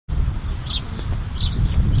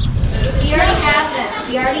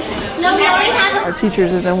We already have. Our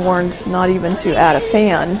teachers have been warned not even to add a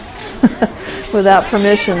fan without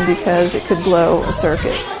permission because it could blow a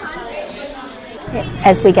circuit.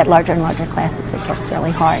 As we get larger and larger classes, it gets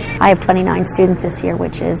really hard. I have 29 students this year,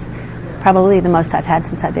 which is probably the most I've had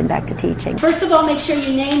since I've been back to teaching. First of all, make sure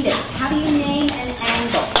you named it. How do you name an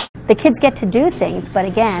angle? The kids get to do things, but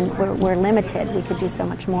again, we're limited. We could do so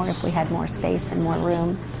much more if we had more space and more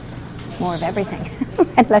room, more of everything,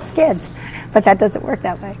 and less kids. But that doesn't work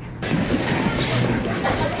that way.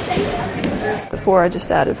 Before I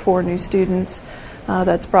just added 4 new students.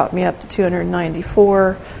 That's brought me up to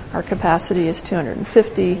 294. Our capacity is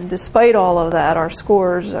 250. Despite all of that, our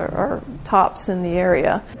scores are tops in the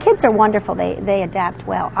area. Kids are wonderful. They adapt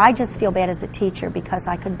well. I just feel bad as a teacher because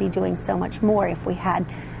I could be doing so much more if we had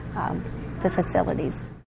the facilities.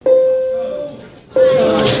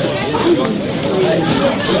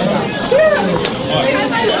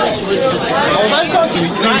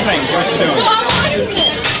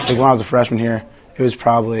 Like when I was a freshman here, it was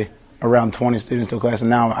probably around 20 students to a class, and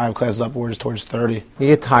now I have classes upwards towards 30. You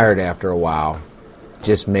get tired after a while,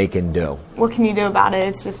 just making do. What can you do about it?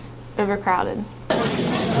 It's just overcrowded.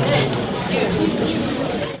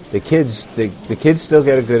 The kids still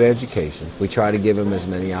get a good education. We try to give them as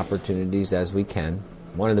many opportunities as we can.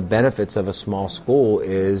 One of the benefits of a small school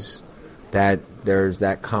is that there's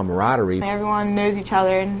that camaraderie. Everyone knows each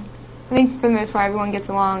other, and I think for the most part everyone gets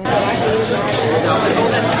along.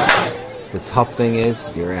 The tough thing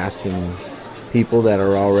is you're asking people that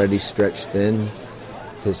are already stretched thin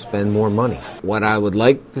to spend more money. What I would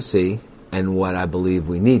like to see, and what I believe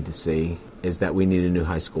we need to see, is that we need a new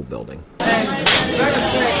high school building.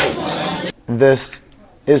 This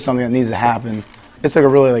is something that needs to happen. It's like a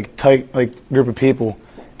really tight group of people,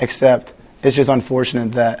 except it's just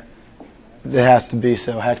unfortunate that it has to be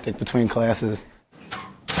so hectic between classes.